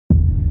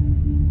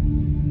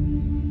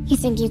You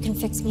think you can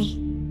fix me?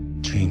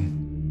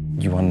 Jean,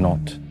 you are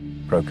not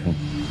broken.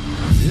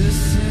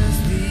 This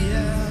is the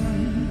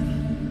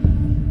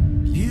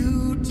end,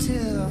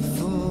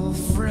 beautiful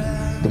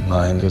friend. The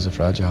mind is a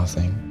fragile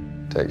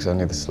thing. Takes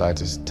only the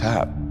slightest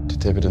tap to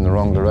tip it in the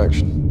wrong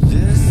direction.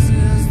 This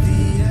is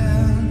the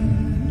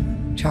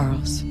end.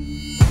 Charles,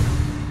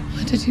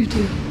 what did you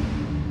do?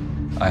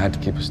 I had to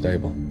keep her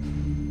stable.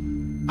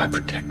 I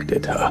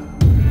protected her.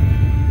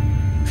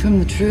 From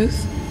the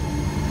truth?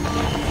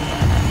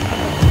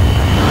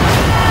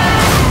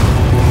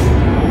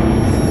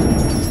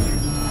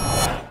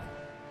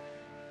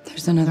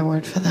 There's another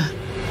word for that.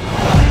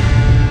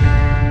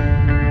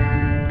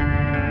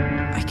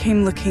 I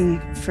came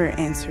looking for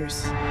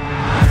answers.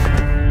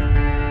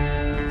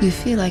 You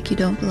feel like you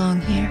don't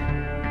belong here.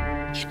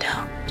 You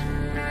don't.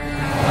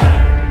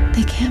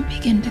 They can't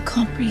begin to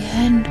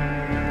comprehend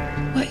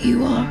what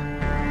you are.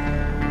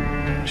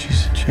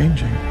 She's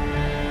changing.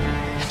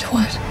 And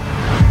what?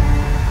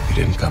 You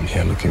didn't come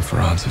here looking for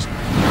answers.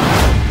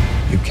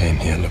 You came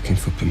here looking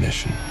for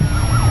permission.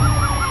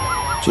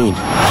 Jean.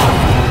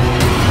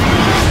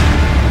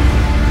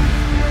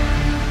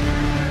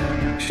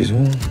 She's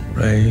all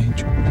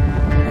rage,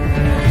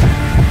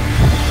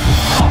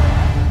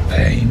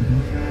 pain,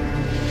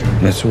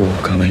 and it's all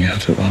coming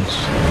out at once.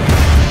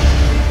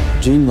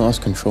 Jean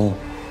lost control,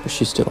 but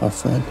she's still our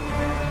friend.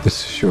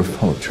 This is your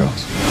fault,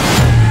 Charles.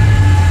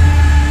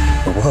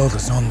 The world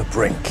is on the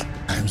brink.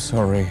 I'm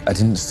sorry I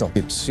didn't stop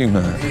it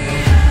sooner.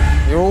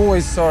 You're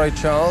always sorry,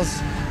 Charles,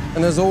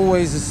 and there's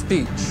always a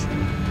speech,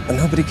 and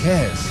nobody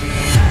cares.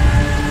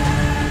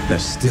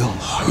 There's still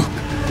hope.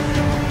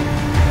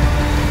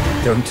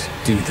 Don't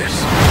do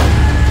this.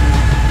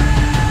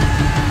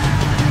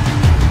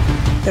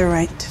 They're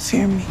right to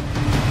fear me.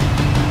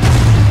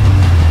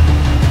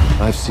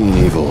 I've seen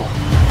evil.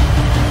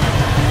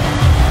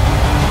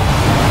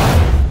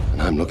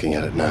 And I'm looking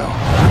at it now.